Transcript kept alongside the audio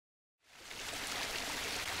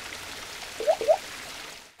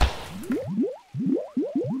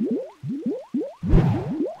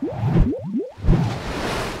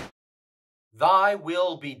Thy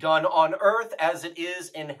will be done on earth as it is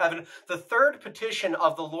in heaven. The third petition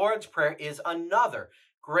of the Lord's Prayer is another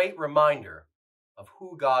great reminder of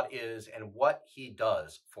who God is and what he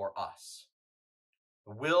does for us.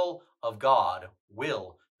 The will of God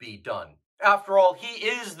will be done. After all, he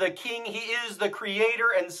is the king, he is the creator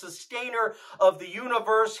and sustainer of the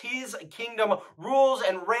universe. His kingdom rules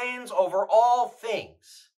and reigns over all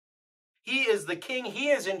things. He is the king, he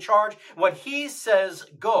is in charge. What he says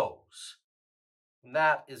goes. And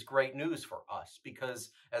that is great news for us,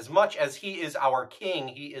 because as much as he is our king,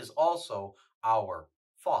 he is also our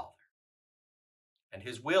Father. And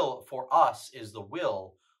his will for us is the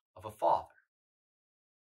will of a father.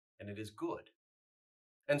 And it is good.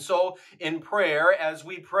 And so in prayer, as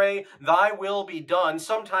we pray, thy will be done,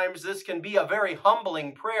 sometimes this can be a very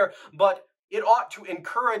humbling prayer, but it ought to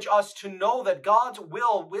encourage us to know that God's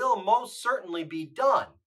will most certainly be done.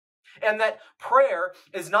 And that prayer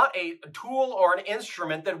is not a tool or an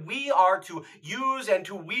instrument that we are to use and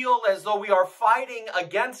to wield as though we are fighting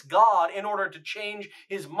against God in order to change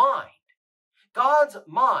his mind. God's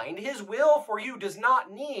mind, his will for you, does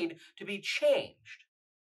not need to be changed.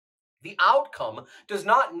 The outcome does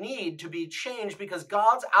not need to be changed because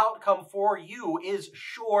God's outcome for you is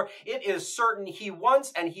sure. It is certain. He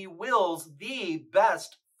wants and he wills the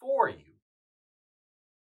best for you.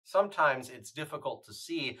 Sometimes it's difficult to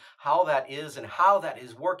see how that is and how that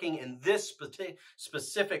is working in this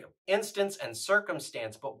specific instance and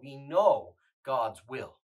circumstance, but we know God's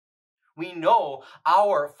will. We know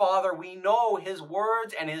our Father. We know his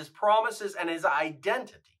words and his promises and his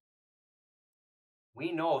identity.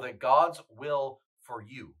 We know that God's will for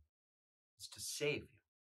you is to save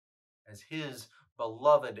you as his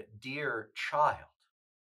beloved dear child.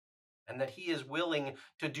 And that he is willing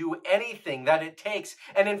to do anything that it takes.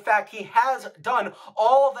 And in fact, he has done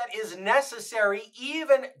all that is necessary,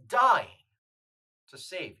 even dying, to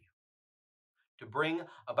save you. To bring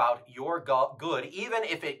about your good, even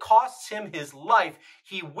if it costs him his life,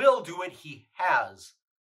 he will do it. He has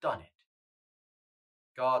done it.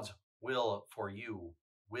 God's will for you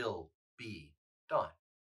will be done.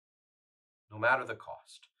 No matter the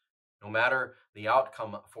cost, no matter the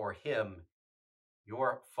outcome for him,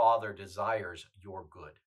 your Father desires your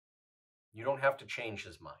good. You don't have to change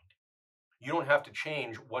his mind. You don't have to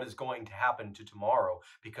change what is going to happen to tomorrow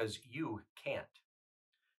because you can't.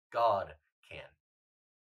 God can.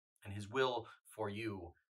 And his will for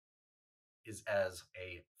you is as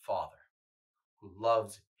a father who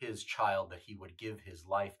loves his child that he would give his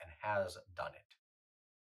life and has done it.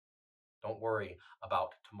 Don't worry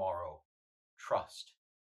about tomorrow. Trust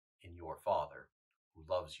in your Father who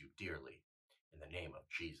loves you dearly. In the name of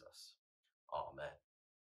Jesus. Amen.